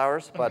office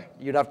hours, but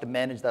you'd have to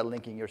manage that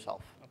linking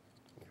yourself.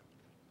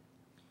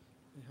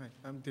 Hi,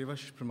 I'm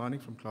Devash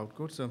Pramanik from Cloud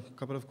Code. So a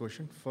couple of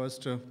questions.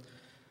 First,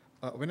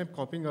 when I'm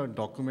copying a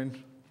document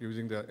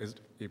using the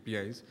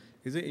APIs,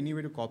 is there any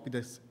way to copy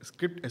the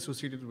script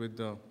associated with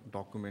the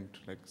document,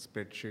 like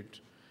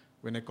spreadsheet?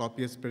 When I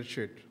copy a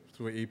spreadsheet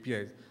through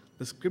APIs,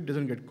 the script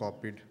doesn't get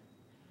copied.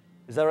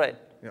 Is that right?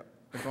 Yeah,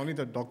 it's only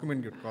the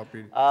document gets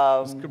copied.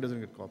 The script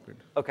doesn't get copied.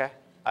 Okay,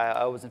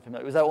 I wasn't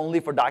familiar. Was that only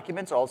for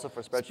documents or also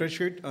for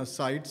spreadsheets? Spreadsheet,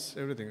 sites,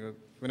 everything.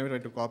 Whenever I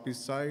try to copy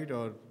site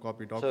or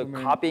copy document.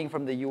 So copying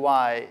from the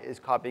UI is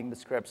copying the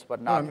scripts,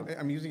 but not. No,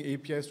 I'm using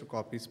APIs to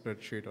copy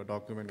spreadsheet or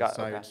document Got it,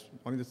 sites. okay.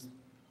 Only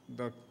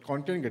the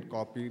content get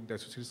copied, the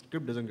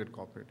script doesn't get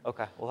copied.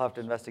 Okay, we'll have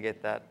to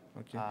investigate that.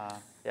 Okay.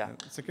 Yeah.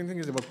 Second thing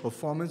is about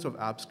performance of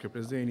app script.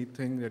 Is there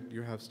anything that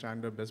you have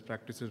standard best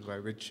practices by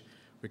which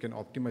we can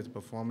optimize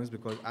performance?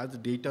 Because as the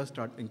data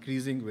start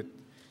increasing with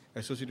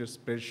associated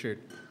spreadsheet,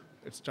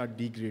 it start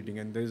degrading,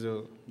 and there's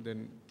so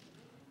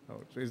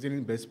is there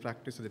any best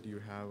practices that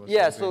you have?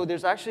 Yeah, so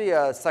there's actually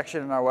a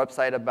section on our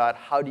website about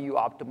how do you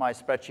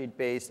optimize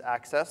spreadsheet-based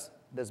access.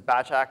 There's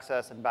batch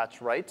access and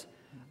batch write.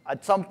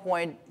 At some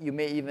point, you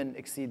may even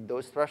exceed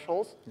those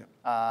thresholds. Yeah.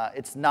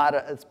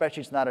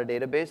 Spreadsheet's not a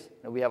database.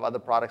 We have other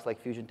products like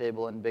Fusion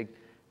Table and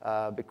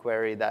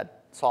BigQuery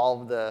that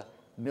solve the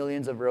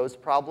millions of rows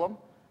problem.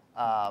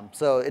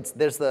 So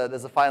there's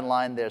a fine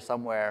line there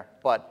somewhere.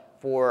 But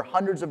for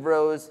hundreds of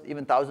rows,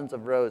 even thousands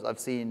of rows, I've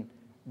seen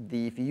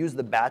if you use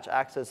the batch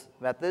access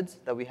methods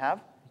that we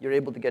have, you're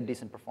able to get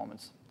decent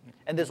performance.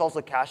 And there's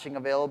also caching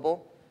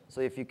available.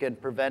 So if you can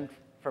prevent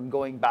from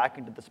going back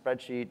into the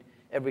spreadsheet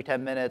every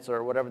 10 minutes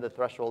or whatever the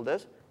threshold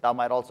is, that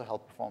might also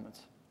help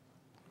performance.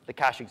 The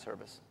caching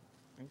service.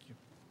 Thank you.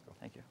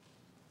 Thank you.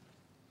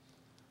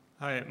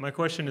 Hi, my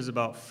question is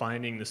about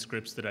finding the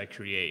scripts that I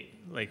create.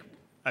 Like,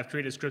 I've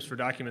created scripts for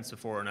documents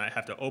before, and I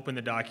have to open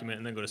the document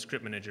and then go to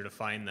Script Manager to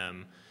find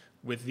them.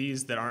 With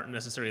these that aren't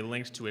necessarily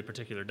linked to a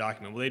particular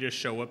document, will they just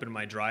show up in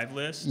my Drive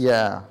list?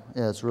 Yeah,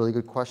 it's a really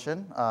good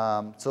question.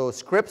 So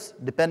scripts,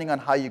 depending on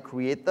how you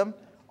create them,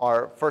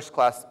 are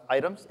first-class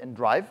items in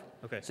Drive.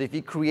 Okay. So if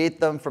you create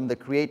them from the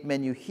Create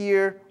menu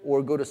here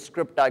or go to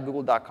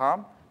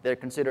script.google.com, they're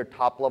considered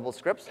top-level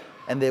scripts,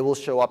 and they will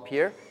show up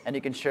here, and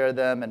you can share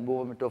them and move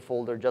them into a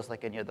folder just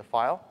like any other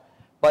file.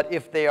 But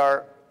if they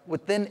are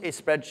within a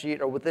spreadsheet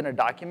or within a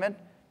document,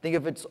 think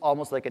of it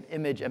almost like an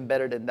image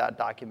embedded in that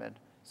document.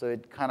 So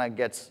it kind of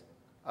gets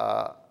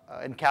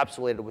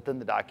encapsulated within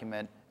the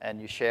document,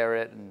 and you share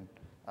it and,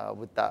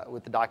 with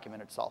the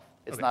document itself.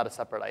 It's not a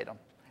separate item.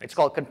 It's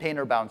called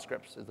container-bound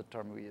scripts is the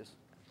term we use.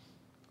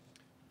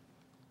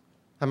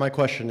 And my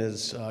question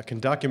is, can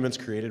documents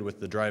created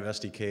with the Drive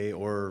SDK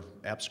or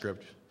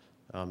AppScript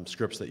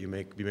scripts that you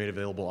make be made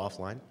available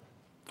offline?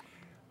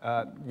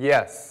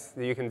 Yes,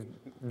 they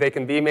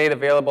can be made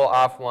available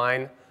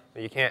offline,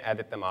 but you can't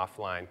edit them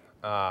offline,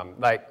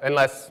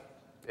 unless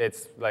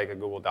it's like a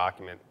Google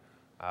document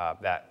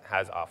that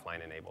has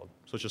offline enabled.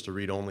 So it's just a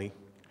read-only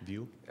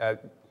view?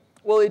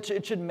 Well,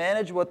 it should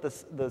manage what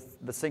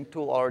the sync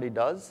tool already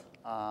does.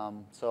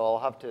 So I'll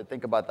have to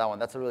think about that one.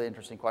 That's a really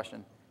interesting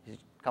question. You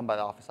should come by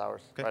the office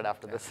hours right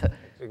after this.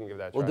 We can give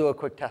that a We'll try. do a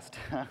quick test.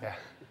 Yeah.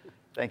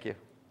 Thank you.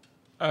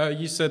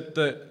 You said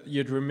that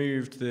you'd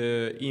removed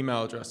the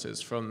email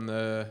addresses from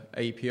the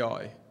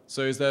API.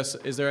 So is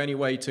there any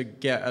way to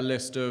get a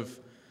list of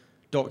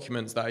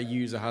documents that a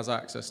user has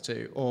access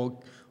to, or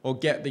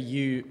get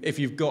if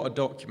you've got a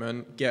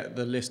document, get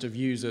the list of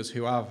users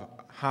who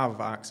have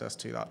access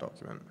to that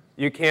document?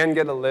 You can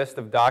get a list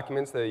of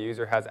documents that a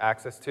user has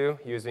access to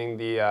using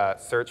the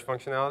search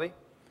functionality.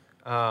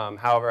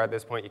 However, at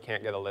this point, you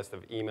can't get a list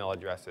of email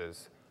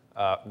addresses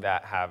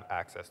that have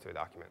access to a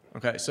document.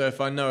 Okay, so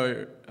if I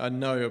know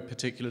a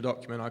particular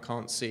document, I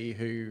can't see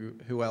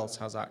who else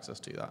has access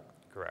to that.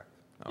 Correct.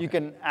 You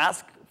can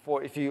ask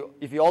for, if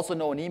you also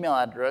know an email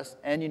address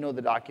and you know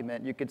the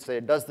document, you could say,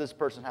 does this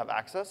person have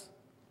access?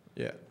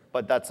 Yeah.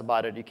 But that's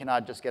about it. You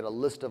cannot just get a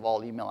list of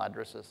all email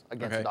addresses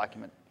against a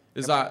document.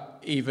 Is that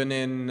even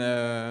in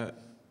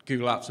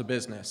Google Apps for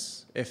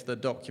Business, if the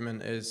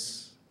document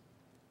is?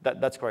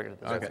 That's correct.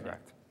 That's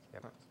correct.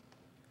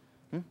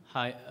 Yep.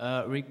 Hi.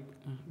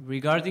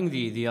 Regarding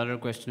the other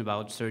question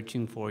about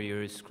searching for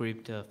your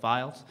script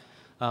files,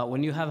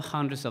 when you have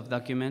hundreds of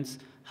documents,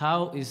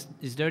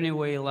 is there any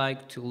way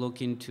to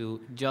look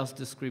into just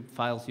the script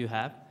files you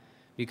have?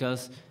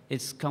 Because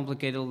it's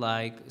complicated,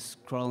 like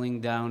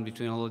scrolling down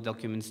between all the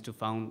documents to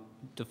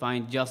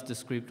find just the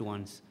script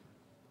ones.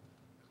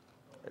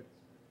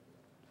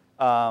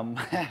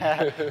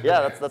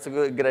 Yeah, that's a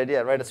good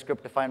idea. Write a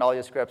script to find all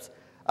your scripts.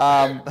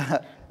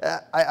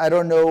 I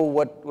don't know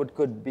what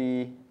could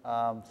be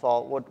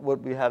solved.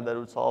 What we have that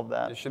would solve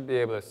that. You should be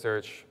able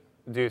to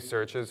do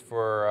searches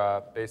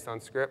for based on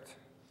script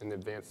in the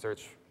advanced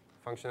search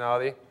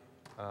functionality.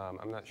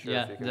 I'm not sure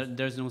if you can. Yeah,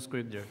 there's no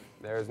script there.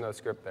 There is no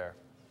script there.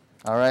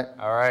 All right.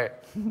 All right.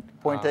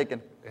 Point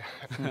taken.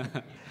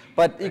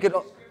 But you could.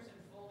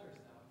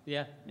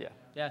 Yeah. Yeah.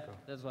 Yeah,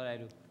 that's what I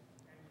do.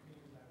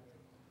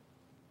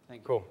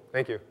 Thank you. Cool.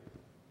 Thank you.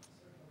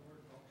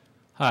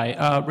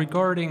 Hi.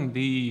 Regarding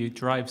the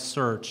Drive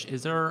search,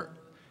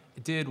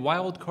 did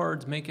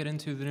wildcards make it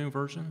into the new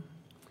version?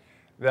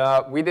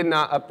 We did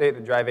not update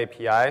the Drive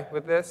API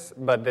with this,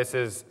 but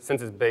since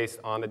it's based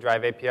on the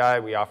Drive API,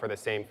 we offer the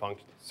same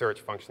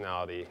search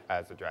functionality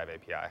as the Drive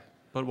API.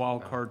 But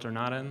wildcards are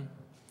not in?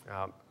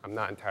 I'm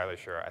not entirely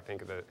sure. I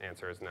think the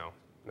answer is no.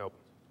 Nope.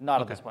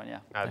 Not at this point, yeah.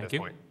 Not at this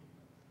point.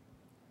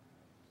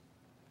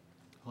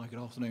 Hi, good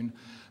afternoon.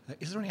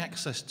 Is there any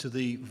access to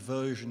the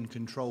version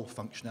control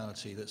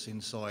functionality that's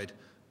inside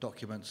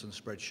documents and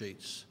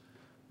spreadsheets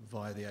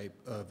via the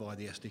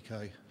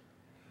SDK?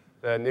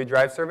 The new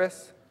Drive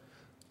service?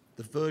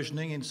 The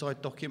versioning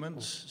inside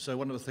documents. So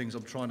one of the things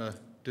I'm trying to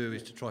do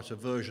is to try to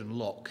version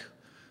lock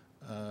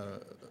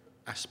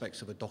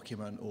aspects of a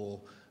document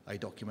or a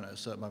document at a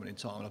certain moment in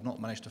time. And I've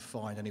not managed to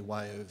find any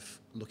way of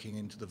looking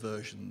into the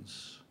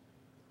versions.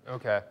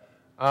 Okay.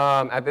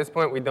 At this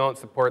point, we don't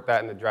support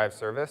that in the Drive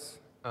service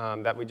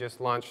that we just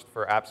launched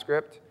for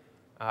AppScript.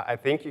 I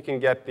think you can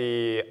get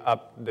the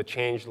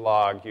change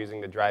log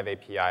using the Drive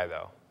API,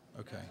 though.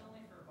 Okay. It's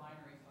only for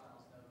binary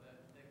files, though.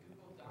 The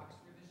Google Docs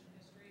revision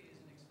history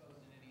isn't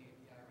exposed in any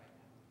API right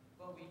now.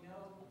 But we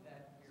know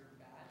that you're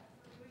bad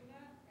for doing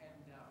that,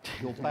 and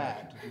You're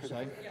bad, did you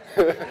say?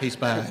 Yes. He's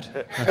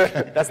bad.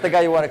 Okay. That's the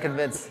guy you want to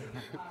convince. Figuring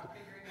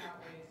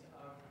out ways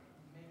of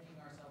making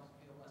ourselves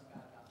feel less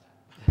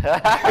bad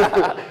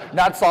about that.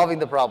 Not solving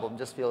the problem,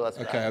 just feel less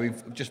bad. Okay, I mean,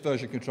 just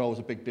version control is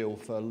a big deal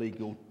for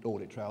legal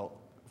audit trail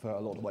for a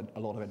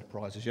lot of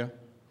enterprises, yeah?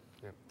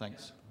 Yeah.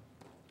 Thanks.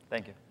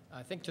 Thank you.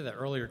 I think to the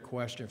earlier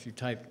question, if you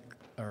type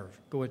or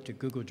go into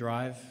Google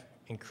Drive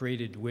and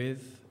created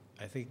with,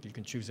 I think you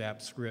can choose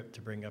AppScript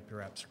to bring up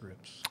your app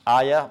scripts.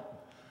 Yeah.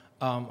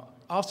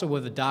 Also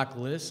with the doc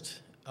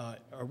list,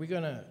 you're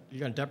gonna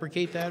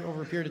deprecate that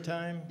over a period of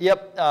time?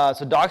 Yep.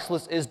 So docs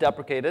list is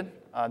deprecated.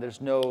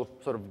 There's no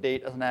sort of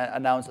date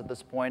announced at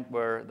this point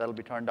where that'll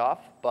be turned off,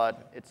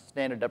 but it's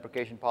standard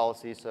deprecation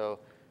policy, so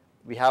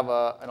we have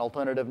an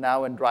alternative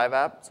now in Drive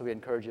app, so we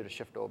encourage you to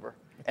shift over.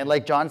 And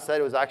like John said,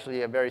 it was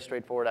actually a very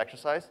straightforward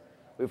exercise.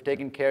 We've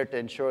taken care to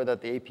ensure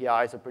that the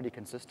APIs are pretty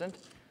consistent,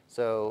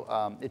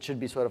 so it should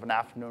be sort of an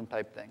afternoon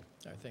type thing.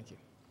 All right, thank you.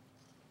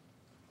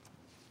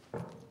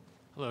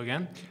 Hello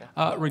again.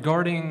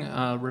 Regarding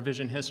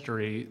revision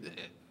history,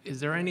 is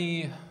there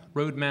any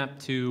roadmap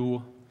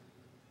to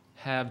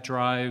have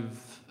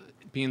Drive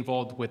be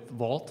involved with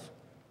Vault?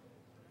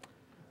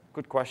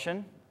 Good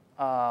question.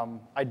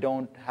 I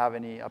don't have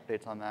any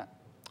updates on that.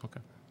 Okay.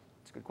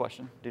 It's a good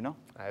question. Do you know?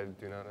 I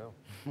do not know.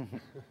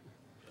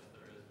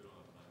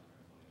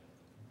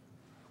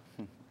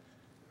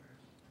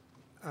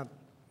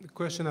 A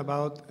question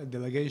about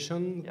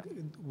delegation. Yeah.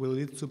 Will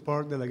it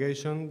support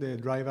delegation, the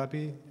Drive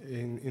API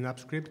in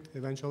AppScript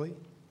eventually?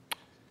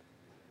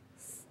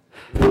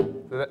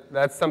 So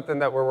that's something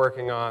that we're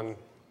working on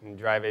in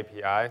Drive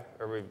API,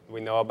 or we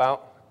know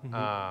about.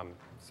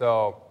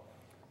 So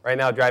right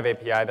now, Drive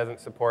API doesn't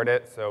support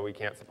it, so we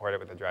can't support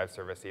it with the Drive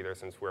service either,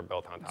 since we're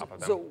built on top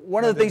of them. So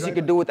one of the things you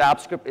can do with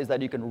AppScript is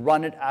that you can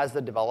run it as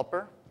the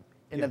developer.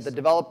 And if the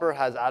developer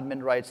has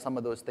admin rights, some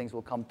of those things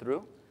will come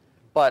through.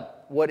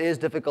 But what is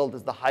difficult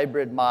is the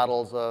hybrid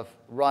models of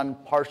run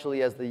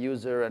partially as the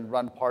user and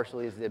run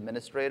partially as the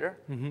administrator.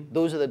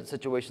 Those are the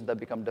situations that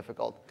become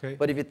difficult. Okay.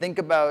 But if you think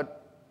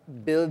about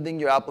building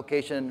your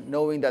application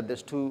knowing that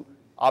there's two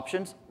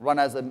options, run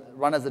as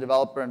a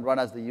developer and run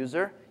as the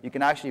user, you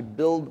can actually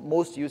build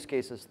most use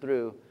cases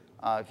through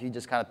if you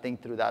just kind of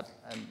think through that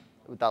and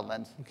with that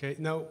lens. Okay.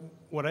 Now,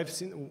 what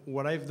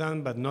I've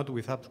done, but not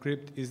with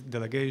AppScript, is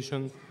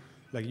delegation.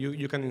 Like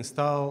you can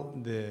install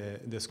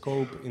the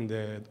scope in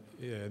the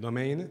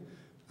domain,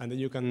 and then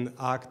you can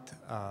act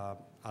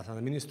as an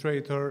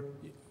administrator.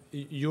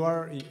 The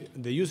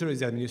user is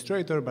the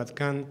administrator, but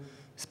can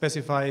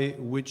specify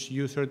which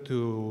user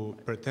to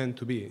pretend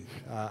to be.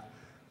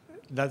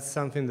 That's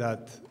something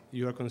that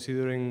you are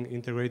considering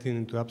integrating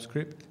into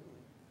AppScript?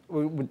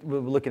 We're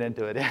looking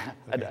into it, yeah.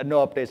 Okay.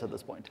 No updates at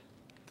this point.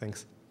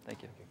 Thanks.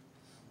 Thank you.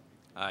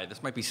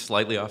 This might be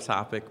slightly off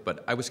topic,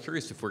 but I was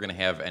curious if we're going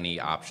to have any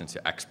options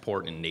to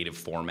export in native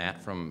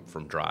format from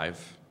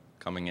Drive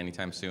coming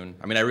anytime soon.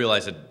 I mean, I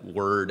realize that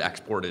Word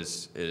export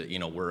is,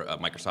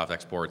 Microsoft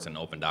exports and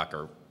OpenDoc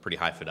are pretty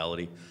high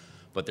fidelity,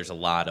 but there's a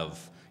lot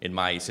of, in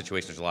my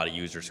situation, there's a lot of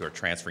users who are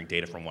transferring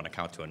data from one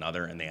account to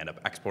another, and they end up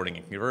exporting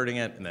and converting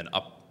it, and then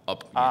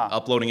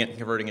uploading it and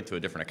converting it to a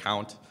different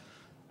account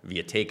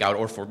via takeout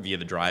or via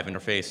the Drive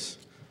interface.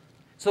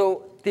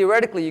 So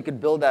theoretically, you could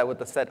build that with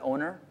the set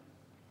owner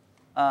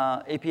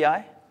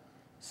API.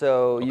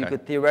 So you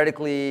could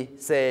theoretically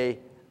say,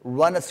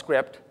 run a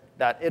script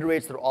that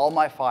iterates through all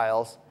my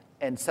files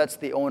and sets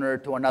the owner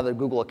to another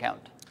Google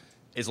account.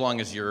 As long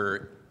as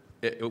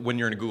when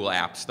you're in Google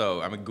Apps,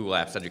 though, I'm in Google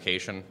Apps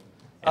Education,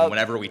 and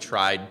whenever we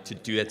tried to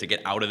do that to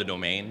get out of the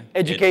domain,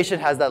 education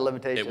has that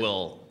limitation. It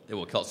will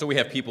kill. So we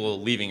have people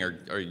leaving, or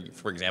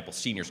for example,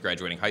 seniors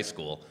graduating high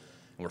school,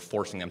 and we're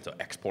forcing them to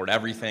export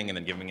everything and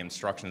then giving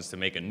instructions to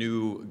make a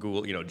new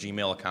Google,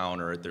 Gmail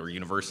account or at their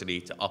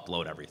university to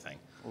upload everything.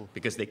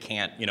 Because they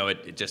can't,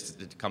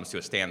 it comes to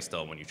a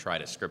standstill when you try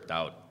to script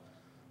out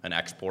an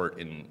export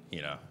in,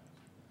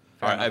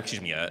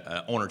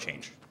 an owner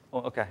change.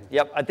 Oh, okay.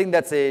 Yep. I think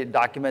that's a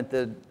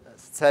documented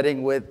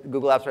setting with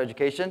Google Apps for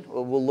Education.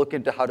 We'll look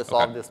into how to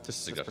solve this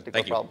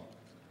particular problem.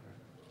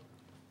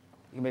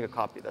 You can make a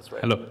copy. That's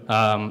right.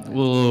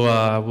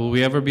 Hello. Will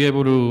we ever be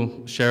able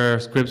to share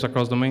scripts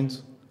across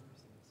domains?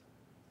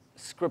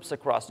 Scripts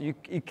across. You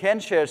can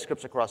share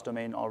scripts across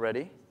domain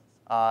already.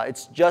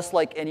 It's just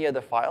like any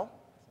other file.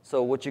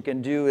 So what you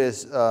can do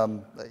is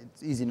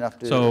it's easy enough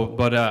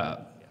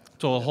to.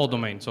 To a whole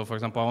domain. So for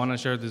example, I want to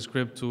share this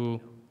script to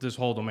this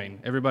whole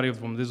domain. Everybody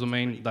from this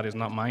domain that is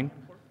not mine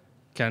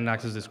can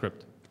access the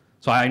script.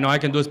 So I know I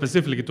can do it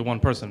specifically to one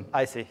person.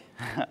 I see.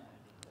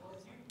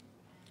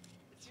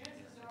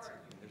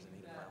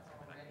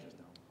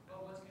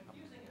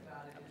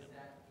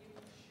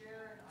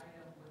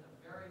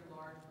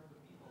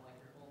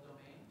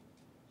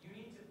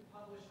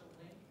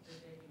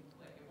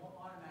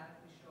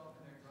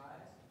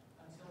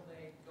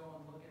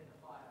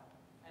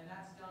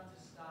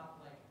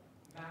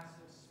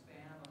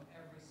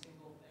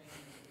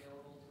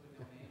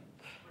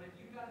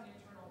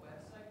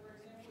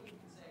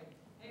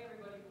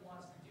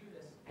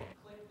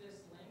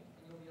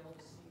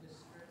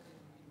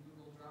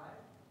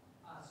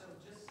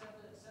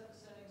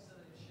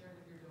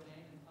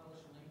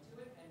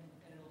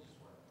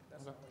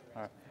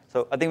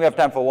 So I think we have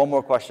time for one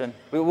more question.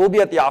 We will be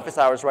at the office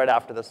hours right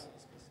after this.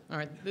 All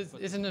right. This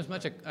isn't as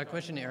much a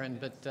question, Aaron,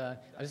 but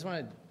I just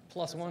want to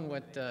plus one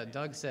what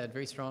Doug said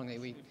very strongly.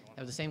 We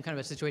have the same kind of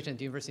a situation at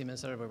the University of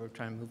Minnesota where we're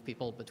trying to move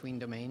people between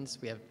domains.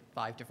 We have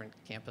 5 different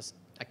campus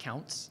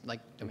accounts, like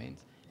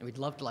domains, and we'd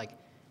love to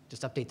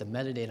just update the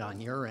metadata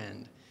on your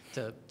end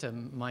to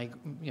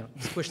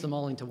squish them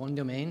all into one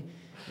domain.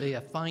 They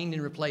find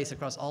and replace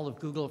across all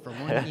of Google for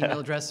one email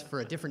address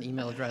for a different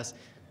email address.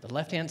 the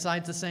left-hand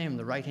side's the same,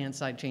 the right-hand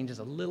side changes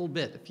a little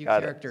bit, a few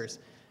Got it. characters,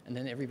 and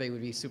then everybody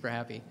would be super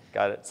happy.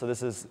 Got it. So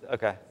this is,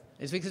 OK.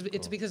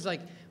 It's because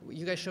like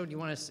you guys showed,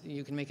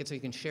 you can make it so you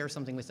can share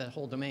something with that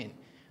whole domain.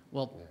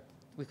 Well,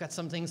 we've got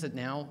some things that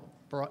now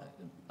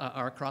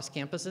are across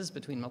campuses,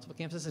 between multiple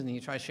campuses, and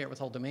you try to share it with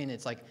whole domain.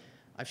 It's like,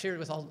 I've shared it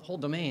with whole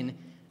domain,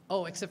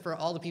 oh, except for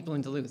all the people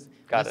in Duluth.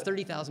 Got That's it.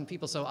 30,000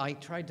 people, so I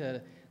tried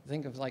to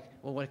think of like,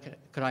 well, what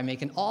could I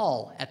make an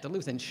all at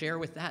Duluth and share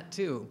with that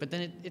too? But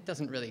then it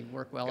doesn't really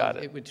work well. Got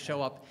it. It would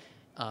show up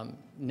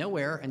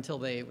nowhere until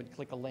they would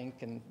click a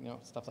link and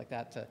stuff like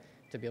that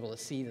to be able to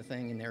see the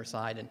thing in their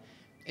side. And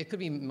it could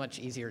be much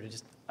easier to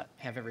just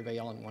have everybody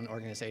all in one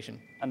organization.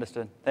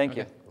 Understood. Thank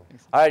you. Okay.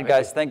 All right,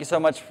 guys. Thank you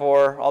so much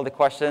for all the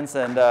questions,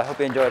 and hope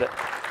you enjoyed it.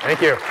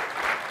 Thank you.